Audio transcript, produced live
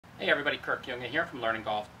Hey everybody, Kirk Junge here from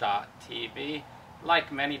LearningGolf.tv.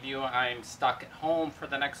 Like many of you, I'm stuck at home for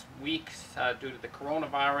the next week due to the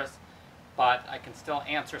coronavirus, but I can still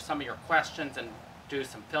answer some of your questions and do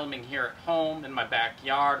some filming here at home in my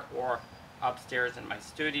backyard or upstairs in my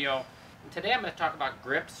studio. And today I'm going to talk about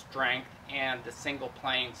grip strength and the single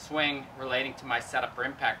plane swing relating to my setup for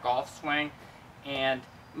impact golf swing. And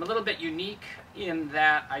I'm a little bit unique in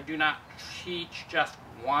that I do not teach just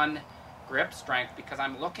one grip strength because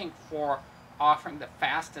I'm looking for offering the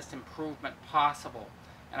fastest improvement possible.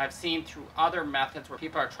 And I've seen through other methods where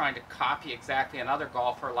people are trying to copy exactly another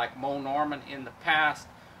golfer like Mo Norman in the past,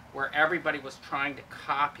 where everybody was trying to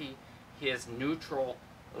copy his neutral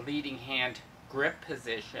leading hand grip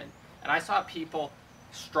position. And I saw people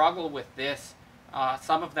struggle with this,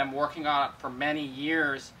 some of them working on it for many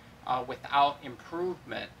years without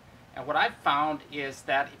improvement. And what I've found is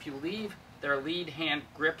that if you leave their lead hand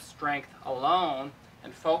grip strength alone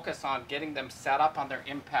and focus on getting them set up on their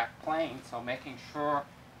impact plane, so making sure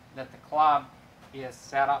that the club is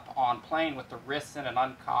set up on plane with the wrists in an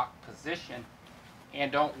uncocked position,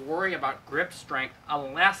 and don't worry about grip strength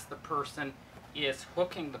unless the person is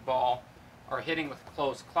hooking the ball or hitting with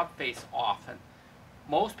closed club face often.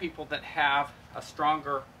 Most people that have a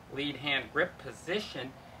stronger lead hand grip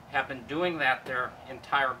position have been doing that their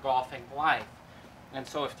entire golfing life. And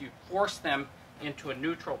so if you force them into a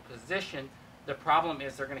neutral position, the problem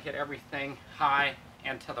is they're going to hit everything high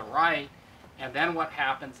and to the right. And then what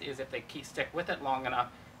happens is if they stick with it long enough,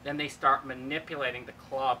 then they start manipulating the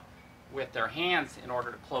club with their hands in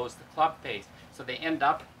order to close the club face. So they end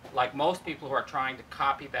up, like most people who are trying to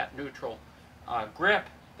copy that neutral grip,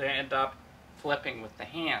 they end up flipping with the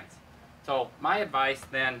hands. So my advice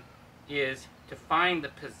then is to find the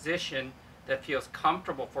position that feels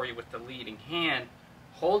comfortable for you with the leading hand,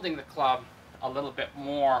 holding the club a little bit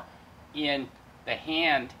more in the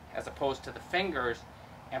hand as opposed to the fingers,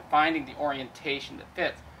 and finding the orientation that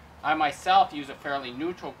fits. I myself use a fairly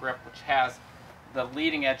neutral grip which has the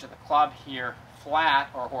leading edge of the club here flat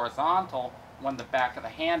or horizontal when the back of the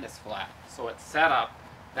hand is flat. So it's set up,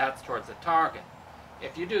 that's towards the target.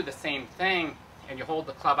 If you do the same thing and you hold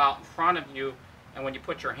the club out in front of you, and when you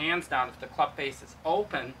put your hands down, if the club face is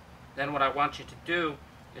open, then what I want you to do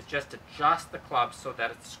is just adjust the club so that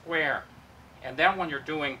it's square. And then when you're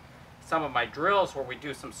doing some of my drills where we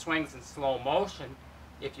do some swings in slow motion,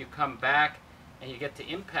 if you come back and you get to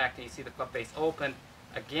impact and you see the club face open,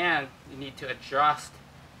 again, you need to adjust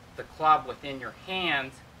the club within your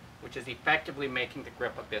hands, which is effectively making the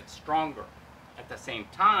grip a bit stronger. At the same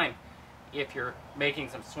time, if you're making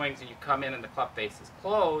some swings and you come in and the club face is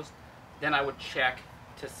closed, then I would check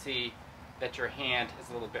to see that your hand is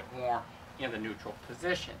a little bit more in the neutral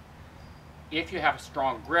position. If you have a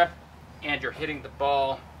strong grip and you're hitting the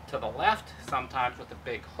ball to the left sometimes with a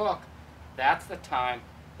big hook, that's the time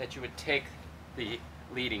that you would take the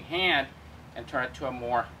leading hand and turn it to a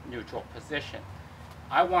more neutral position.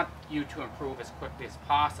 I want you to improve as quickly as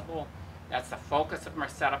possible. That's the focus of my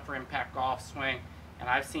setup for impact golf swing. And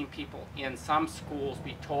I've seen people in some schools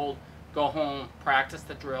be told, go home, practice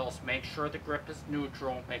the drills, make sure the grip is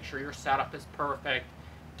neutral, make sure your setup is perfect,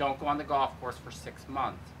 don't go on the golf course for 6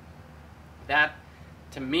 months. That,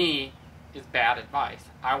 to me, is bad advice.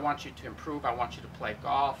 I want you to improve, I want you to play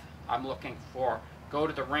golf. I'm looking for, go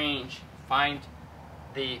to the range, find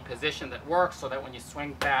the position that works so that when you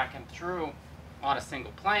swing back and through on a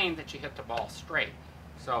single plane that you hit the ball straight.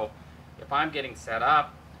 So if I'm getting set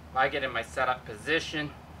up, if I get in my setup position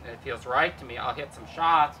and it feels right to me, I'll hit some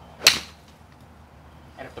shots.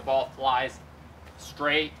 And if the ball flies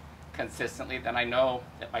straight consistently, then I know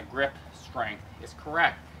that my grip strength is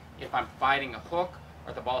correct. If I'm fighting a hook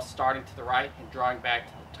or the ball's starting to the right and drawing back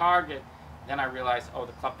to the target, then I realize, oh,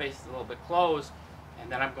 the club face is a little bit closed, and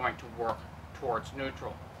then I'm going to work towards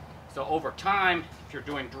neutral. So over time, if you're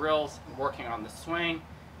doing drills and working on the swing,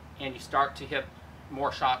 and you start to hit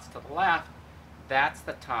more shots to the left, that's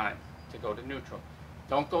the time to go to neutral.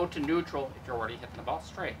 Don't go to neutral if you're already hitting the ball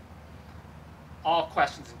straight. All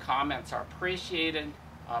questions and comments are appreciated.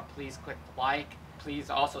 Please click the like. Please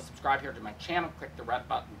also subscribe here to my channel. Click the red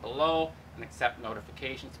button below and accept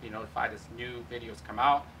notifications to be notified as new videos come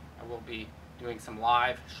out. I will be doing some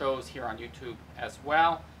live shows here on YouTube as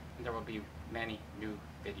well, and there will be many new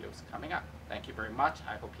videos coming up. Thank you very much.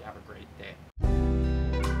 I hope you have a great day.